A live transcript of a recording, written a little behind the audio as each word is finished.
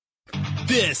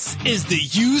This is the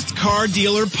Used Car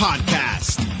Dealer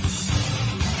Podcast.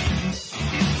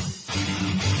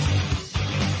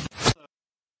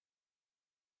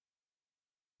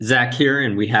 Zach here,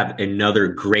 and we have another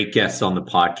great guest on the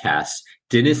podcast,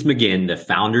 Dennis McGinn, the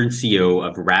founder and CEO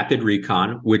of Rapid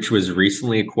Recon, which was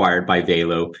recently acquired by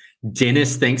Velo.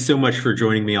 Dennis, thanks so much for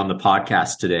joining me on the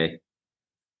podcast today.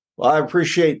 Well, I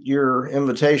appreciate your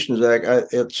invitation, Zach.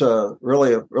 It's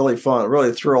really fun, really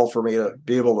a thrill for me to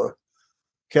be able to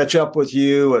catch up with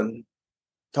you and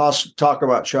talk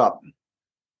about shop.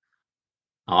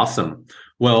 Awesome.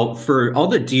 Well, for all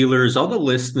the dealers, all the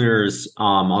listeners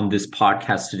on this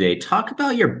podcast today, talk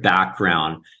about your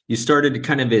background. You started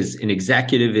kind of as an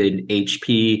executive in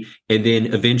HP and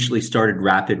then eventually started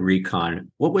Rapid Recon.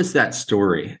 What was that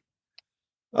story?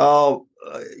 Oh,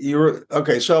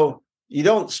 okay. So you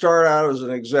don't start out as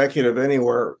an executive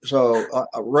anywhere. So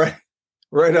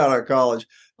right out of college,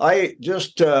 I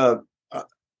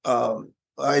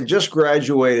just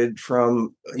graduated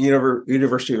from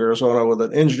University of Arizona with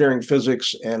an engineering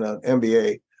physics and an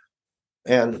MBA.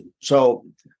 And so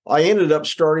I ended up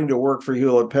starting to work for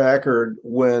Hewlett Packard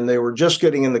when they were just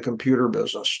getting in the computer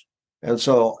business. And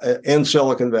so in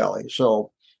Silicon Valley.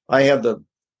 So I had the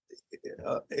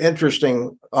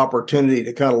interesting opportunity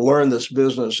to kind of learn this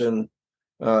business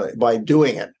by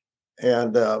doing it.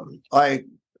 And I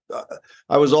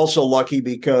was also lucky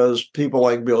because people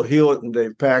like Bill Hewlett and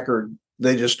Dave Packard,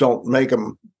 they just don't make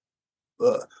them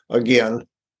again.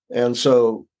 And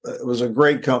so it was a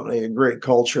great company, a great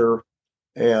culture.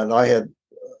 And I had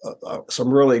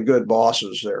some really good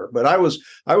bosses there. But I was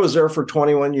there for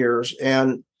 21 years.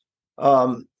 And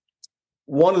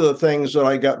one of the things that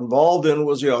I got involved in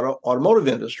was the automotive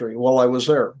industry while I was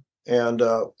there. And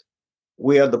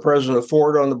we had the president of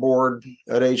Ford on the board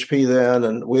at HP then,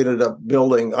 and we ended up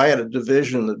I had a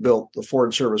division that built the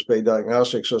Ford Service Bay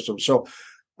Diagnostic System. So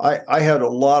I had a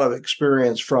lot of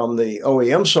experience from the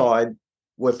OEM side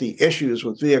with the issues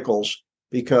with vehicles,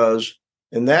 because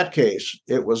in that case,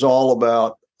 it was all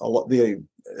about the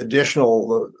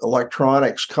additional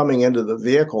electronics coming into the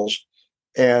vehicles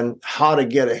and how to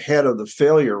get ahead of the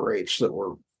failure rates that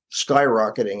were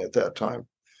skyrocketing at that time,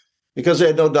 because they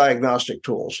had no diagnostic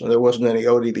tools and there wasn't any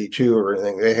ODB2 or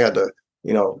anything. They had to,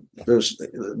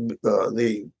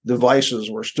 the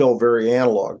devices were still very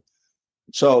analog.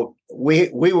 So we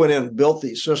went in and built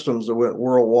these systems that went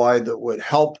worldwide that would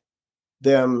help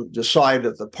them decide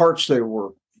if the parts they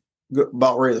were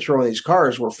about ready to throw in these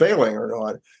cars were failing or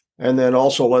not, and then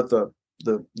also let the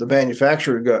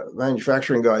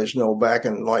manufacturing guys know back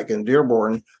in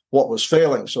Dearborn what was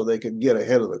failing so they could get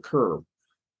ahead of the curve.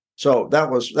 So that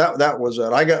was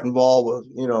it. I got involved with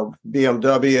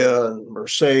BMW and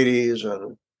Mercedes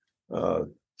and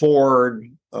Ford,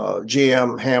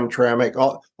 GM,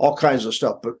 Hamtramck, all kinds of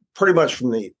stuff, but pretty much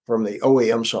from the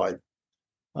OEM side.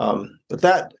 But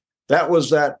that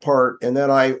was that part. And then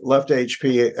I left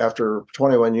HP after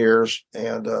 21 years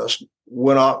and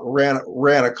went out,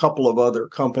 ran a couple of other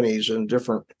companies in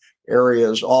different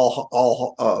areas,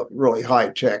 all really high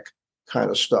tech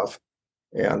kind of stuff.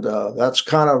 And that's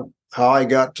kind of how I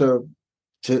got to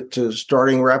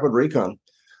starting Rapid Recon.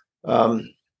 And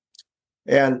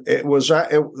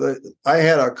I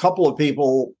had a couple of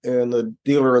people in the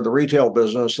retail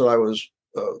business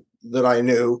that I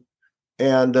knew,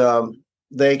 and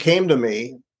they came to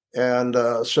me and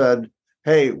said,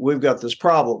 "Hey, we've got this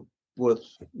problem with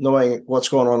knowing what's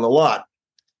going on in the lot,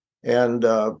 and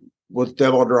with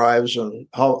demo drives and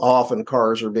how often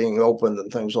cars are being opened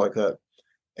and things like that."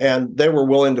 And they were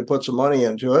willing to put some money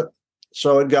into it,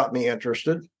 so it got me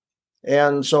interested,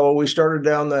 and so we started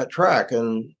down that track.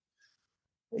 And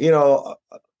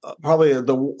probably a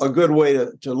good way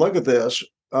to look at this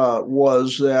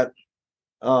was that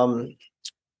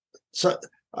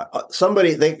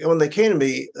somebody when they came to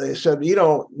me, they said,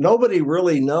 nobody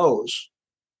really knows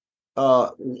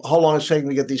how long it's taking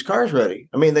to get these cars ready.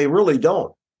 I mean, they really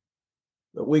don't.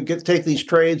 We take these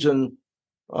trades and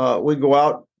we go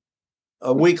out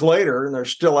a week later and they're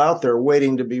still out there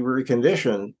waiting to be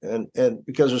reconditioned, and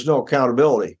because there's no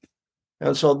accountability.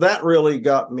 And so that really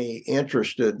got me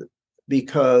interested,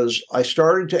 because I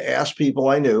started to ask people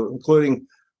I knew, including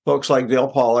folks like Dale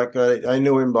Pollack. I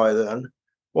knew him by then.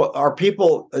 Well,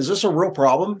 is this a real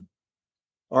problem?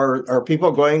 Are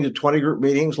people going to 20 group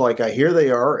meetings like I hear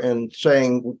they are and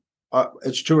saying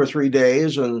it's 2 or 3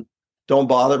 days and don't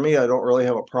bother me, I don't really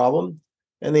have a problem?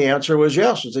 And the answer was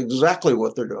yes, it's exactly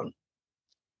what they're doing.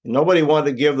 Nobody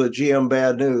wanted to give the GM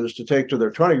bad news to take to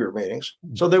their 20 group meetings.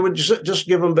 So they would just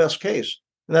give him best case.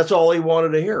 And that's all he wanted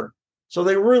to hear. So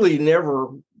they really never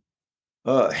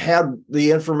had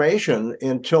the information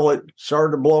until it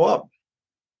started to blow up.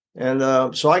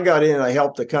 And so I got in and I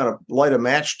helped to kind of light a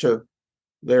match to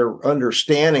their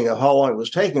understanding of how long it was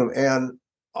taking them and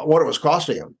what it was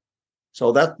costing them.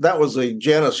 So that was the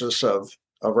genesis of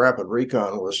Rapid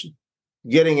Recon, was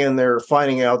getting in there,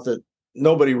 finding out that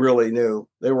nobody really knew.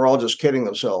 They were all just kidding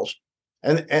themselves.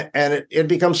 And it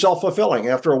becomes self-fulfilling.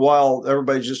 After a while,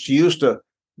 everybody's just used to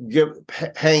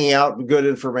hanging out with good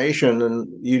information, and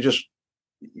you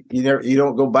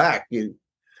don't go back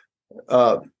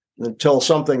until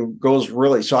something goes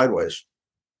really sideways.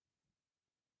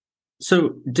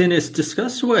 So, Dennis,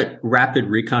 discuss what Rapid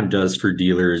Recon does for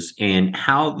dealers and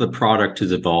how the product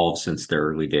has evolved since the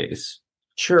early days.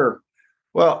 Sure.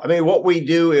 Well, I mean, what we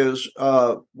do is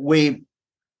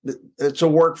it's a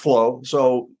workflow.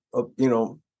 So,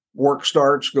 work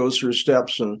starts, goes through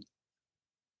steps, and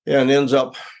ends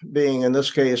up being, in this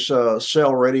case,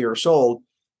 sale ready or sold.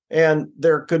 And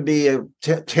there could be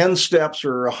 10 steps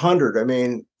or 100. I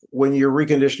mean, when you're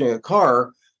reconditioning a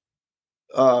car,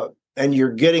 and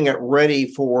you're getting it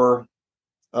ready for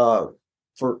a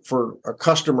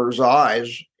customer's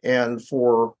eyes and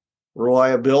for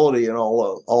reliability and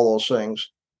all those things,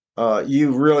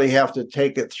 you really have to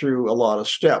take it through a lot of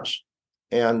steps,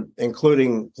 and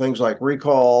including things like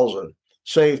recalls and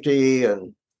safety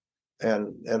and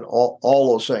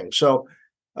all those things. So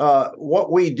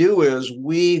what we do is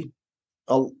we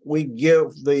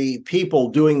give the people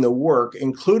doing the work,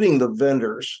 including the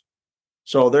vendors.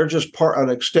 So they're just an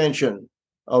extension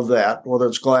of that, whether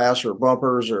it's glass or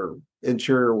bumpers or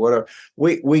interior or whatever.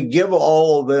 We give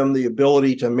all of them the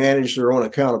ability to manage their own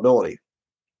accountability.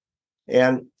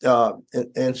 And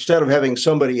instead of having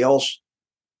somebody else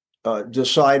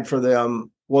decide for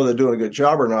them whether they're doing a good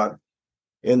job or not,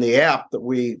 in the app that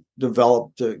we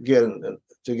developed to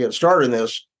get started in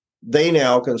this, they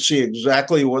now can see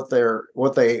exactly what they are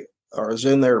is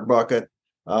in their bucket,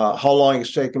 how long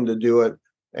it's taken to do it.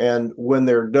 And when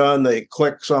they're done, they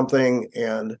click something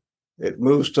and it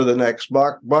moves to the next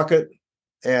bucket.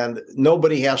 And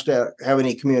nobody has to have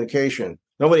any communication.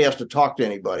 Nobody has to talk to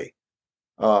anybody.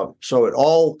 So it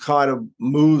all kind of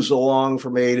moves along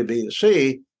from A to B to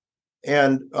C.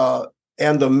 And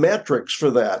the metrics for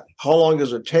that, how long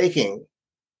is it taking,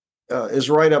 is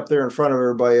right up there in front of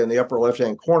everybody in the upper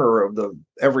left-hand corner of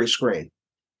every screen.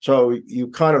 So you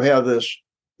kind of have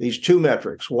these two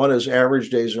metrics. One is average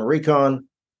days in recon,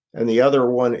 and the other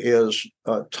one is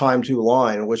time to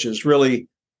line, which is really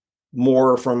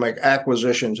more from like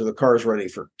acquisition to the car's ready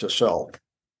to sell.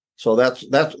 So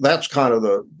that's kind of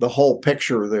the whole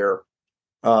picture there.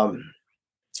 I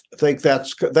think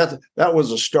that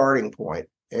was a starting point,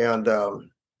 and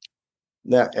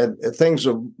things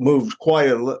have moved quite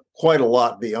a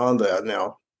lot beyond that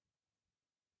now.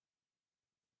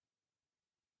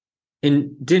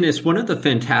 And Dennis, one of the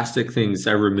fantastic things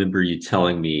I remember you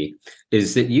telling me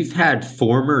is that you've had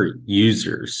former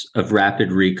users of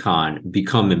Rapid Recon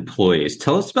become employees.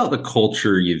 Tell us about the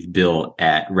culture you've built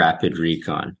at Rapid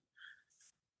Recon.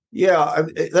 Yeah,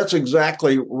 that's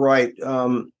exactly right.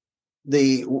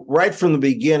 Right from the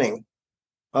beginning,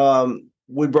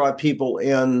 we brought people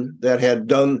in that had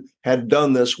done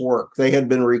this work. They had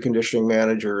been reconditioning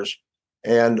managers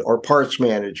or parts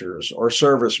managers or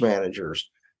service managers.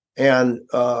 And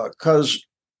because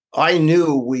I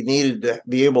knew we needed to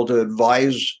be able to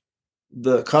advise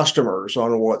the customers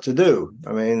on what to do.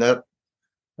 I mean,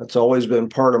 that's always been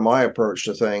part of my approach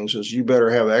to things, is you better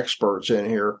have experts in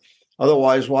here.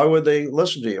 Otherwise, why would they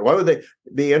listen to you? Why would they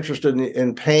be interested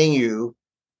in paying you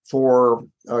for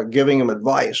giving them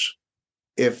advice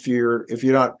if you're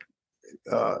not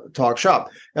talk shop?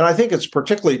 And I think it's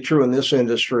particularly true in this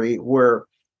industry where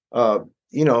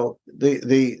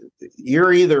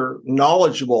you're either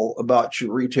knowledgeable about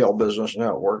your retail business and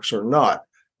how it works or not.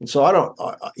 And so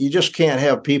you just can't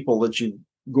have people that you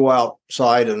go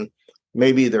outside and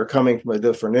maybe they're coming from a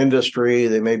different industry.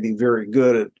 They may be very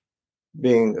good at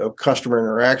being a customer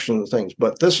interaction and things,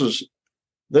 but this is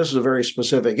a very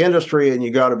specific industry, and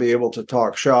you got to be able to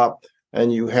talk shop,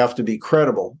 and you have to be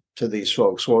credible to these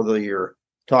folks, whether you're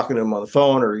talking to them on the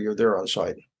phone or you're there on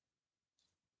site.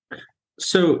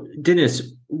 So,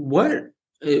 Dennis, what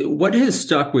has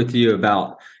stuck with you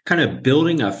about kind of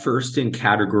building a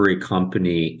first-in-category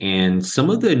company and some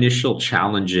of the initial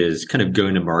challenges kind of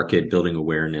going to market, building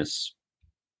awareness?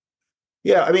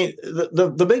 Yeah, I mean,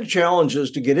 the big challenge is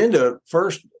to get into it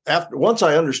first. Once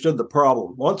I understood the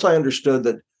problem, once I understood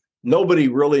that nobody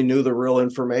really knew the real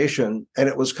information, and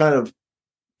it was kind of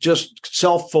just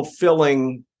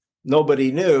self-fulfilling,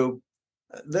 nobody knew,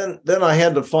 then I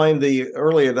had to find the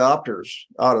early adopters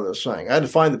out of this thing. I had to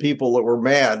find the people that were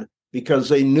mad because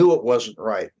they knew it wasn't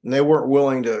right, and they weren't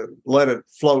willing to let it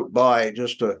float by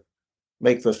just to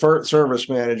make the service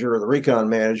manager or the recon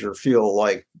manager feel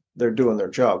like they're doing their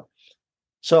job.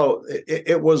 So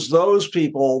it was those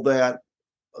people that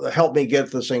helped me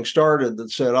get this thing started that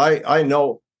said, I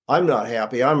know I'm not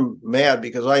happy. I'm mad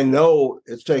because I know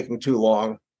it's taking too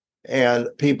long and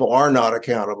people are not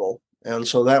accountable. And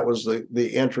so that was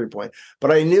the entry point.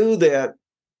 But I knew that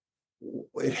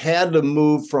it had to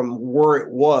move from where it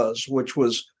was, which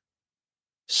was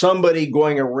somebody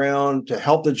going around to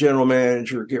help the general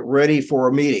manager get ready for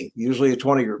a meeting, usually a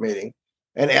 20-group meeting,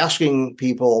 and asking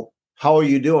people, how are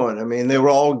you doing? I mean, they would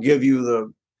all give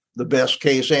you the best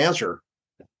case answer.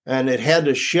 And it had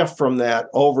to shift from that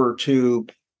over to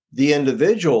the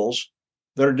individuals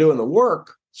that are doing the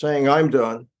work saying, I'm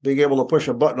done, being able to push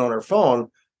a button on their phone,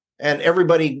 and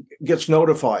everybody gets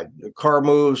notified. The car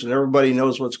moves and everybody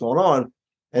knows what's going on.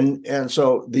 And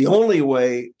so the only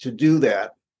way to do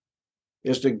that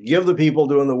is to give the people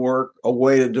doing the work a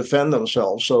way to defend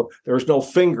themselves. So there's no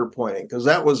finger pointing, because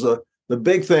that was the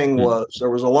big thing. Was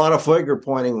there was a lot of finger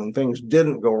pointing when things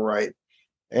didn't go right.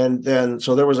 And then,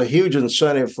 so there was a huge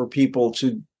incentive for people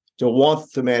to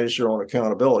want to manage their own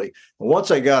accountability. And once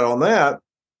I got on that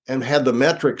and had the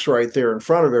metrics right there in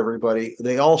front of everybody,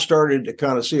 they all started to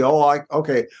kind of see,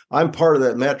 okay, I'm part of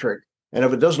that metric. And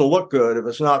if it doesn't look good, if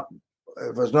it's not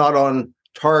on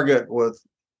target with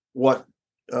what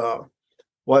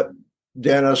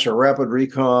Dennis or Rapid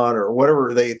Recon or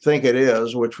whatever they think it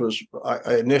is, which was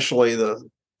initially the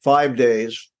 5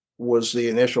 days was the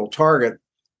initial target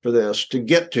for this to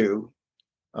get to,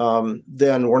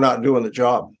 then we're not doing the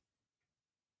job.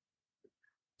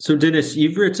 So, Dennis,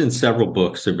 you've written several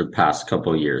books over the past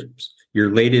couple of years.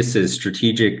 Your latest is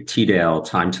Strategic TDAL,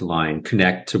 Time to Line,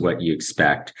 Connect to What You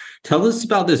Expect. Tell us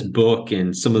about this book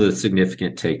and some of the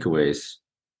significant takeaways.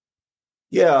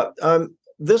 Yeah,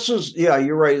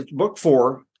 you're right. It's book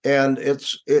 4, and it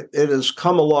has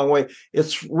come a long way.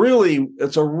 It's a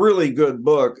really good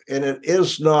book, and it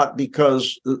is not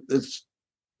because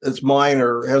it's mine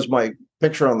or has my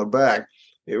picture on the back.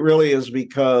 It really is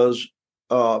because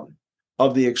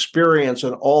of the experience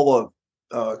and all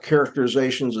the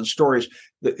characterizations and stories.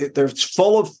 They're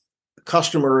full of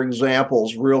customer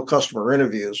examples, real customer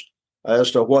interviews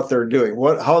as to what they're doing,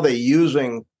 how they're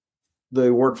using the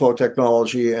workflow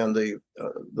technology and the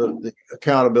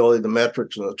accountability, the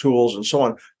metrics and the tools and so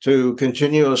on to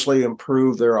continuously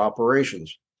improve their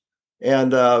operations.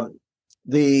 And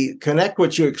the Connect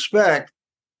What You Expect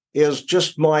is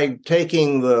just my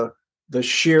taking the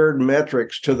shared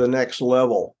metrics to the next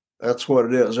level. That's what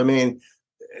it is. I mean,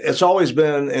 it's always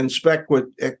been inspect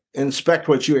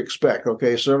what you expect.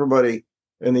 Okay, so everybody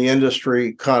in the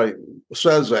industry kind of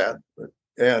says that,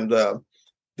 and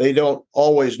they don't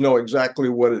always know exactly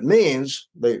what it means.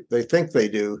 They think they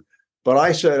do, but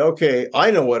I said, okay, I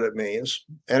know what it means,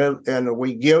 and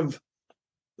we give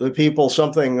the people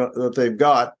something that they've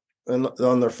got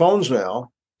on their phones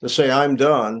now to say I'm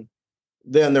done.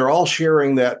 Then they're all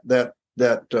sharing that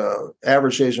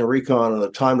average days in recon and the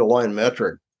time to line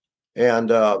metric, and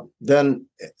then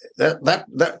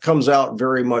that comes out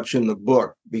very much in the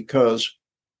book because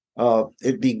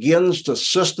it begins to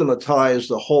systematize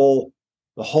the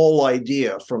whole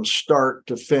idea from start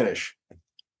to finish.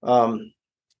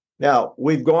 Now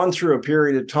we've gone through a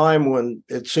period of time when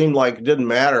it seemed like it didn't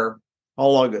matter how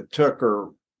long it took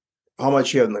or how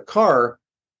much you had in the car,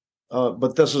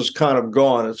 but this is kind of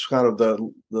gone. It's kind of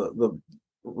the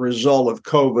result of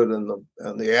COVID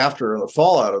and the after and the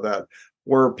fallout of that,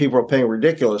 where people are paying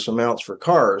ridiculous amounts for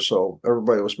cars. So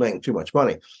everybody was making too much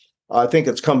money. I think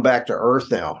it's come back to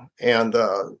earth now. And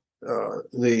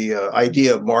the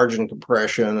idea of margin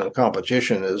compression and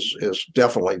competition is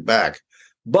definitely back.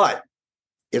 But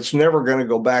it's never going to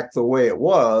go back the way it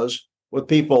was with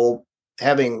people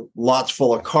having lots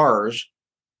full of cars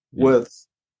with,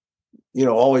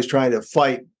 always trying to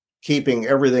fight keeping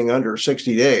everything under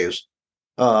 60 days.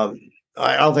 I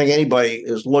don't think anybody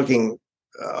is looking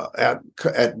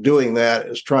at doing that,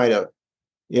 is trying to,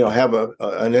 have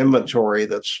an inventory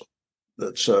that's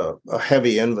a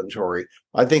heavy inventory.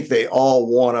 I think they all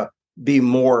want to be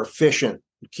more efficient,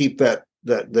 keep the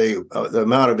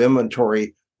amount of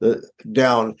inventory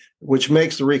down, which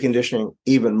makes the reconditioning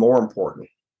even more important.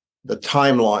 The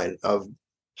timeline of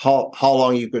how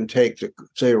long you can take to,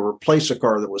 say, replace a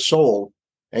car that was sold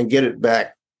and get it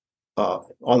back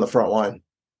on the front line.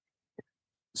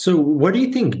 So what do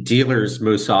you think dealers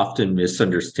most often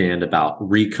misunderstand about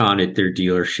recon at their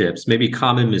dealerships? Maybe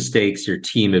common mistakes your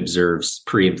team observes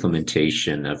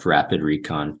pre-implementation of Rapid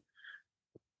Recon?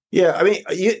 Yeah, I mean,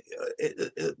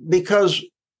 because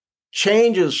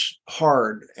change is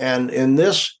hard. And in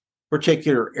this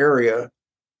particular area,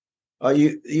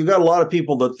 You got a lot of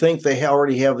people that think they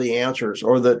already have the answers,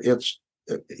 or that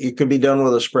it could be done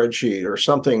with a spreadsheet or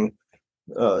something,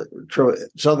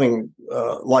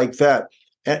 like that,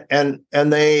 and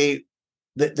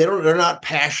they're not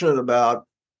passionate about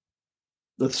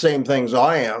the same things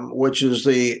I am, which is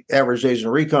the average days in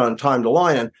recon, time to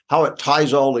line, and how it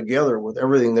ties all together with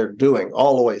everything they're doing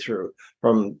all the way through,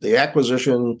 from the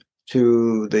acquisition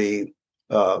to the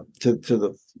to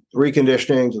the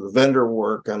reconditioning, to the vendor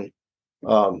work, and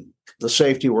the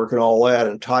safety work and all that,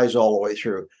 and ties all the way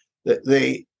through.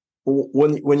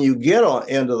 When you get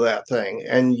into that thing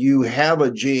and you have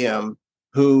a GM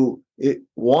who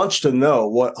wants to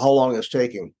know how long it's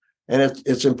taking, and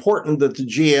it's important that the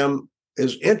GM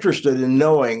is interested in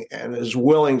knowing and is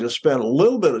willing to spend a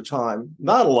little bit of time,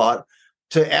 not a lot,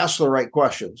 to ask the right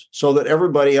questions, so that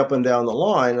everybody up and down the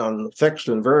line on the fixed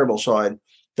and variable side,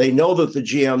 they know that the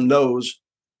GM knows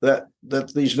that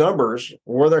these numbers,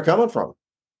 where they're coming from.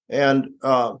 And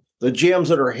the GMs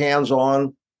that are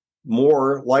hands-on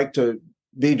more like to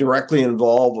be directly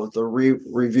involved with the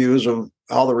reviews of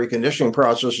how the reconditioning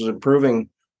process is improving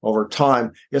over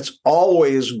time. It's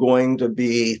always going to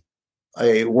be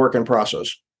a work in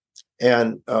process,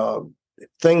 and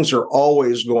things are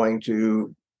always going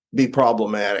to be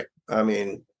problematic. I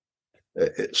mean,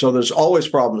 so there's always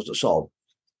problems to solve,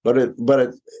 so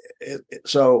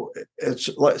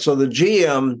the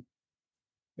GM,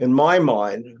 in my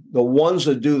mind, the ones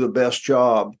that do the best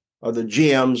job are the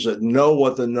GMs that know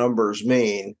what the numbers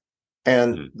mean,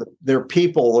 and they're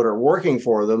people that are working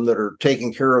for them that are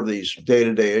taking care of these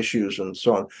day-to-day issues and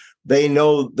so on. They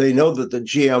know that the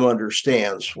GM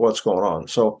understands what's going on.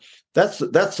 So that's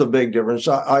the big difference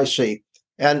I see.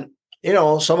 And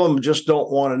some of them just don't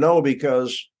want to know,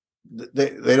 because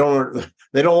they don't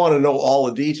want to know all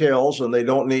the details, and they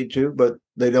don't need to, but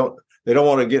they don't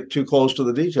want to get too close to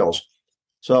the details.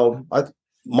 So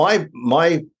my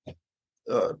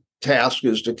task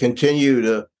is to continue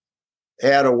to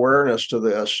add awareness to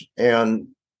this and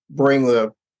bring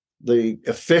the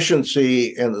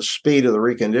efficiency and the speed of the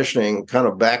reconditioning kind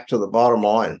of back to the bottom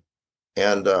line.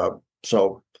 And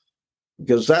so,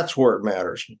 because that's where it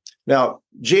matters. Now,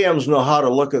 GMs know how to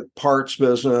look at parts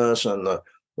business and the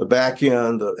back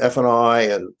end, the F&I,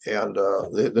 and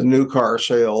the new car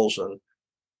sales, and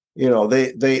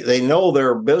they know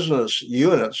their business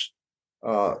units.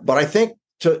 But I think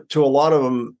to a lot of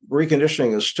them,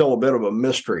 reconditioning is still a bit of a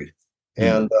mystery,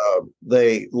 and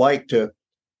they like to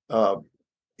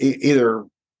either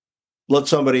let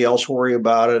somebody else worry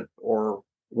about it, or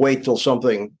wait till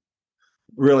something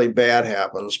really bad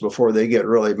happens before they get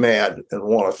really mad and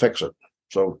want to fix it.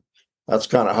 So that's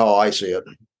kind of how I see it.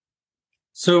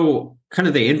 So, kind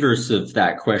of the inverse of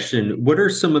that question, what are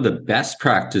some of the best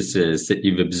practices that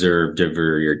you've observed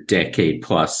over your decade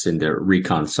plus in the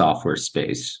recon software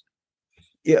space?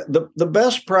 Yeah, the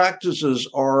best practices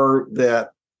are that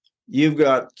you've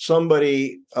got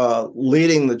somebody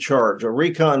leading the charge, a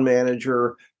recon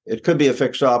manager. It could be a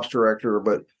fixed ops director,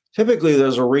 but typically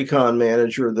there's a recon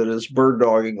manager that is bird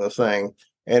dogging the thing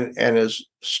and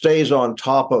stays on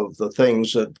top of the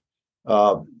things that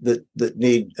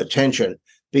need attention,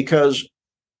 because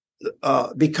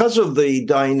of the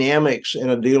dynamics in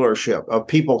a dealership of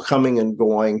people coming and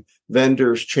going,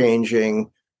 vendors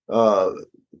changing,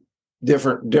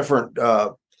 different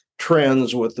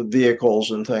trends with the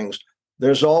vehicles and things.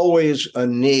 There's always a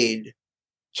need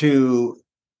to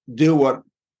do what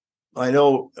I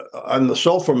know I'm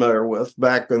so familiar with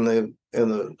back in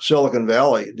the Silicon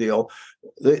Valley deal,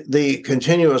 the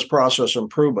continuous process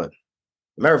improvement.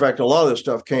 Matter of fact, a lot of this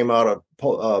stuff came out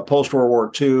of post-World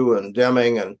War II and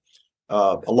Deming, and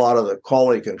a lot of the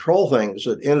quality control things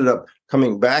that ended up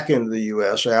coming back into the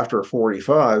U.S. after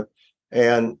 45.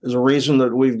 And there's a reason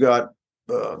that we've got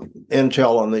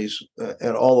Intel and these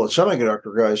and all the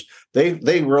semiconductor guys.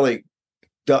 They really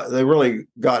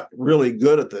got really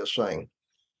good at this thing,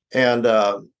 and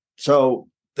so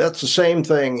that's the same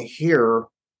thing here.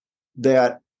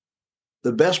 That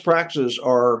the best practices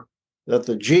are that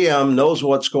the GM knows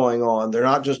what's going on. They're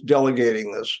not just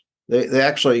delegating this. They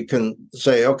actually can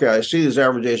say, okay, I see these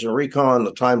average days in recon,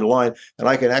 the time to line, and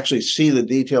I can actually see the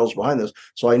details behind this.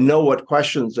 So I know what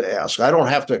questions to ask. I don't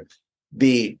have to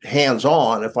be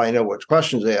hands-on if I know what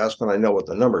questions to ask and I know what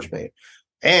the numbers mean.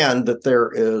 And that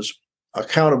there is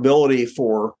accountability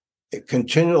for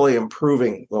continually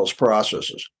improving those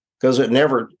processes, because it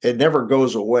never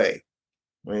goes away.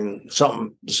 I mean, as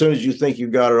soon as you think you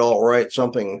got it all right,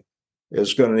 something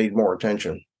is going to need more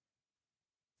attention.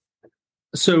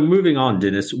 So moving on,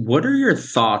 Dennis, what are your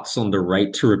thoughts on the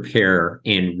right to repair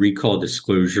and recall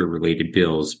disclosure related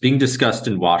bills being discussed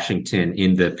in Washington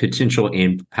in the potential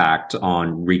impact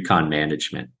on recon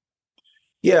management?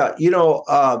 Yeah,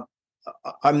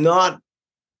 I'm not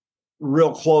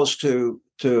real close to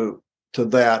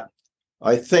that.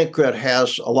 I think that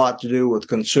has a lot to do with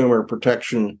consumer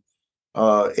protection,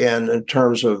 and in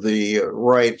terms of the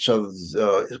rights of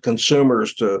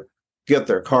consumers to get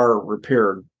their car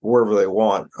repaired wherever they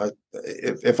want,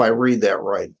 if I read that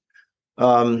right.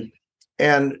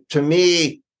 And to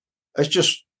me, it's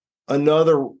just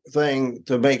another thing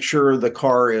to make sure the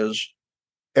car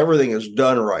everything is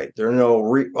done right. There are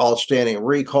no outstanding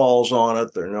recalls on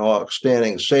it. There are no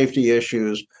outstanding safety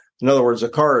issues. In other words, the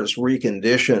car is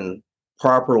reconditioned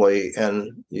properly,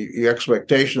 and your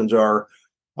expectations are,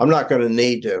 I'm not going to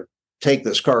need to take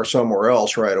this car somewhere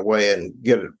else right away and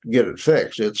get it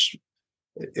fixed.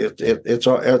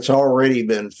 It's already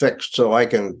been fixed, so I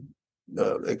can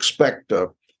expect a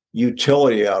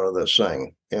utility out of this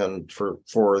thing, and for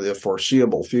the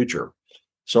foreseeable future.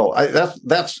 So I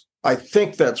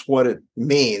think that's what it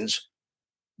means,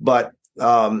 but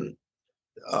and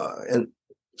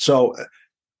so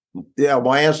yeah,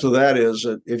 my answer to that is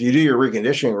that if you do your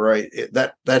reconditioning right,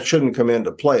 that shouldn't come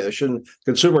into play.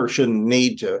 Consumers shouldn't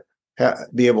need to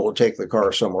be able to take the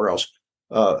car somewhere else.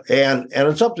 And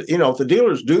it's up to, if the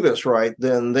dealers do this right,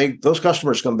 then those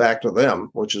customers come back to them,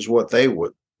 which is what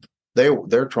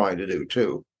they're trying to do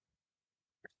too.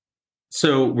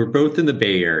 So we're both in the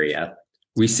Bay Area.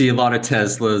 We see a lot of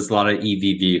Teslas, a lot of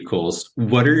EV vehicles.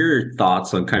 What are your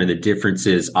thoughts on kind of the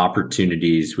differences,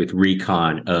 opportunities with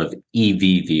recon of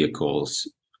EV vehicles?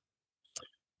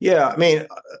 Yeah, I mean,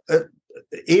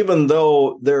 even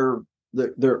though there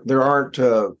aren't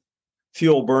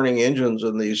fuel burning engines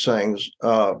in these things,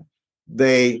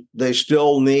 they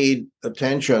still need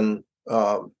attention.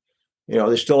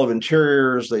 They still have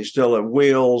interiors, they still have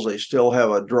wheels, they still have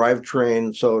a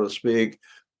drivetrain, so to speak.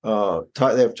 They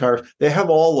have tires. They have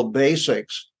all the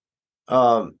basics.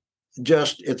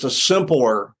 Just it's a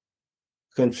simpler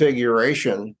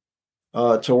configuration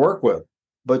to work with,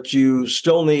 but you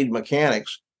still need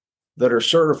mechanics that are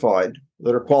certified,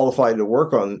 that are qualified to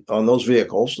work on those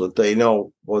vehicles, that they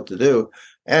know what to do,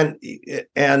 and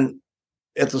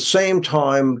at the same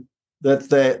time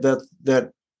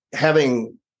that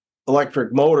having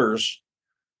electric motors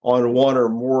on one or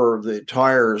more of the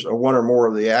tires or one or more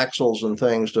of the axles and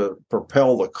things to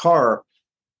propel the car.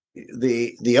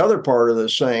 The other part of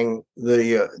this thing,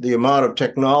 the amount of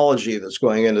technology that's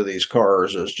going into these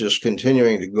cars is just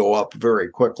continuing to go up very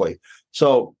quickly.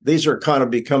 So these are kind of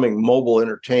becoming mobile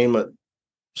entertainment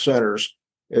centers,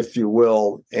 if you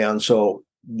will. And so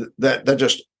that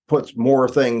just puts more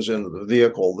things into the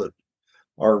vehicle that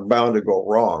are bound to go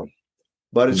wrong.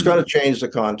 But it's going to change the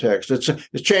context. It's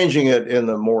changing it in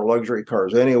the more luxury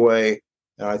cars anyway,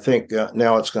 and I think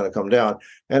now it's going to come down.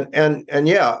 And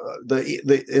yeah,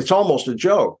 it's almost a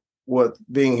joke with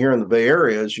being here in the Bay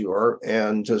Area as you are,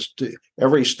 and just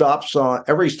every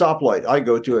stoplight I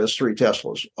go to has 3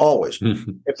 Teslas always.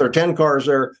 If there are 10 cars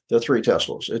there are 3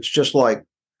 Teslas. It's just like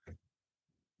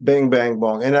bing bang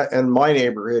bong. And my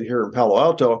neighborhood here in Palo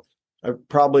Alto,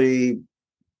 probably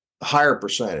a higher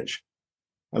percentage.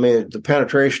 I mean, the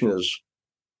penetration is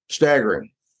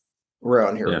staggering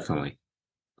around here. Definitely.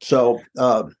 So,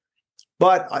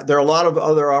 but there are a lot of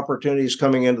other opportunities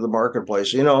coming into the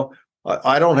marketplace.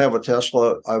 I don't have a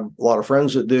Tesla. I have a lot of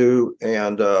friends that do,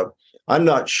 and I'm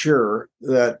not sure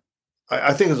that.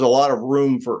 I think there's a lot of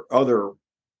room for other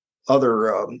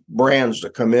brands to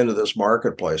come into this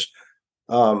marketplace.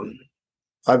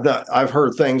 I've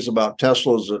heard things about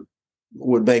Teslas that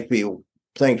would make me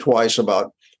think twice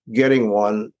about getting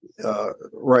one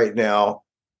right now,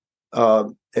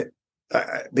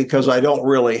 because I don't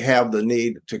really have the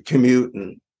need to commute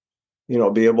and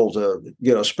be able to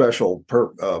get a special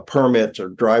permit to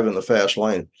drive in the fast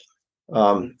lane.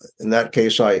 In that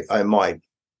case, I might,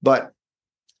 but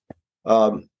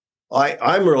I'm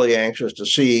really anxious to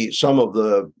see some of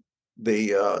the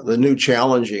new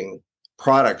challenging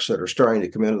products that are starting to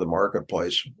come into the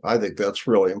marketplace. I think that's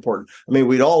really important. I mean,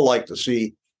 we'd all like to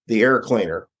see the air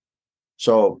cleaner.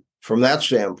 So from that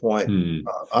standpoint,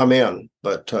 I'm in.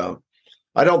 But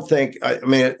I don't think. I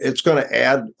mean, it's going to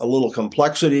add a little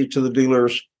complexity to the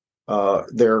dealers.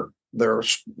 They're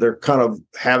kind of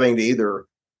having to either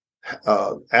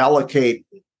allocate.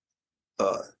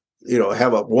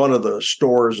 Have one of the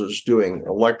stores is doing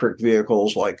electric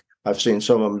vehicles, like I've seen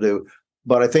some of them do.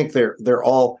 But I think they're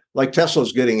all like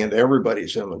Tesla's getting into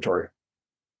everybody's inventory.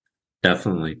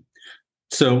 Definitely.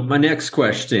 So my next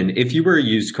question, if you were a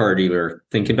used car dealer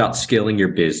thinking about scaling your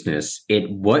business, at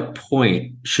what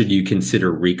point should you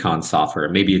consider recon software?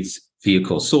 Maybe it's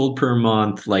vehicles sold per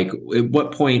month. Like at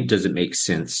what point does it make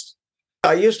sense?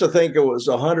 I used to think it was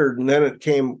 100 and then it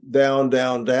came down,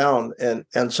 down, down.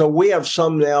 And so we have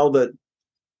some now that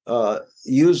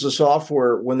use the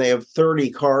software when they have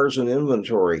 30 cars in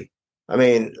inventory. I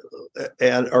mean,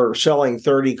 and are selling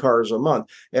 30 cars a month.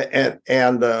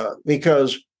 And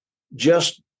because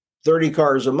just 30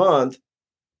 cars a month,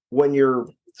 when you're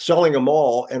selling them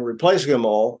all and replacing them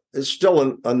all, is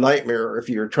still a nightmare if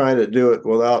you're trying to do it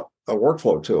without a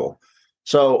workflow tool.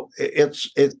 So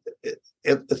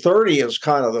 30 is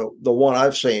kind of the one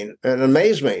I've seen, and it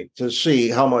amazed me to see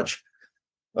how much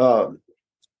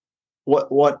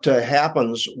what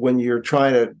happens when you're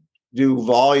trying to do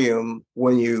volume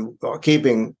when you're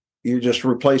just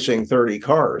replacing 30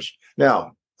 cars.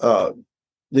 Now,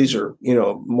 these are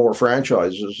more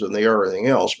franchises than they are anything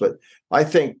else, but I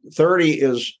think 30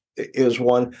 is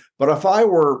one. But if I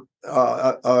were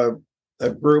a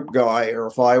group guy or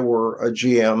if I were a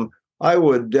GM, I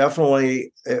would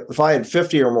definitely, if I had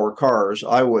 50 or more cars,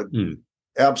 I would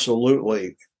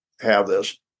absolutely have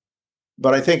this.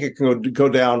 But I think it can go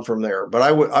down from there. But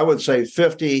I would say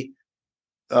 50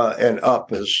 and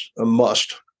up is a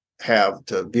must have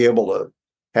to be able to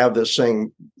have this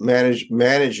thing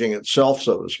managing itself,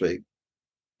 so to speak.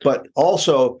 But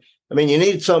also, I mean, you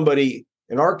need somebody.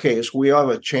 In our case, we have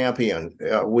a champion.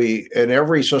 In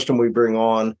every system we bring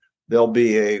on, there'll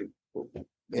be a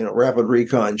Rapid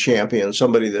Recon champion,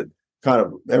 somebody that kind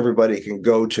of everybody can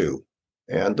go to,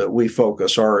 and that we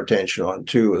focus our attention on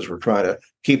too, as we're trying to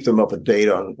keep them up to date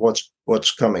on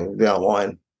what's coming down the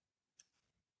line.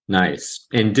 Nice.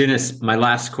 And Dennis, my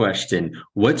last question,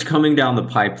 what's coming down the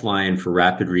pipeline for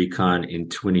Rapid Recon in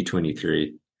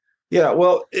 2023? Yeah,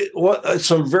 well,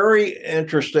 some very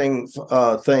interesting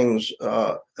things,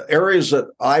 areas that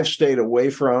I've stayed away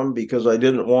from because I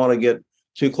didn't want to get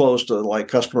too close to like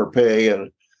customer pay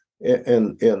and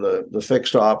in the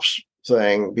fixed ops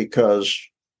thing, because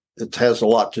it has a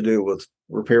lot to do with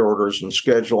repair orders and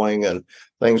scheduling and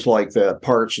things like that,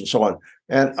 parts and so on.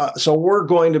 And so we're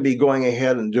going to be going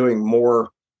ahead and doing more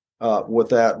with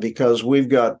that, because we've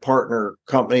got partner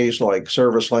companies like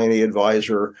Service Lane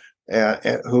Advisor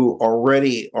who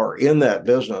already are in that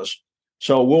business.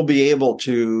 So we'll be able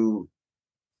to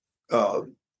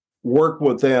work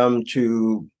with them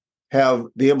to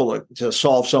be able to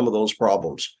solve some of those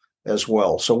problems as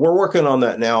well. So we're working on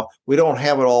that now. We don't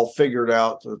have it all figured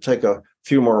out. It'll take a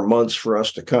few more months for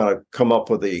us to kind of come up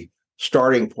with the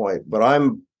starting point. But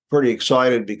I'm pretty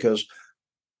excited because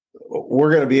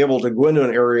we're going to be able to go into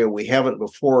an area we haven't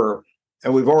before,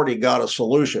 and we've already got a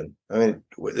solution. I mean,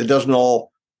 it doesn't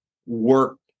all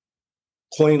work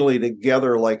cleanly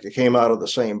together like it came out of the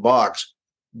same box,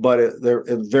 but they're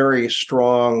a very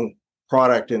strong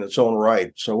product in its own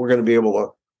right. So we're going to be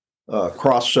able to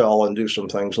cross-sell and do some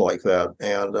things like that.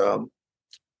 And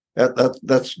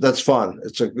that's fun.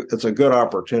 It's a good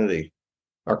opportunity.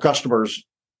 Our customers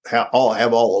have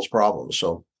all those problems.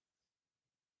 So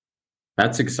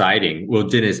that's exciting. Well,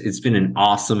 Dennis, it's been an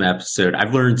awesome episode.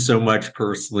 I've learned so much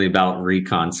personally about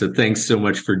Recon. So thanks so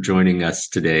much for joining us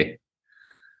today.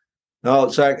 No,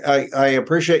 Zach, I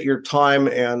appreciate your time,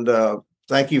 and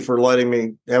thank you for letting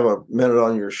me have a minute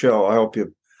on your show. I hope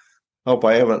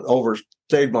I haven't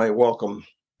overstayed my welcome.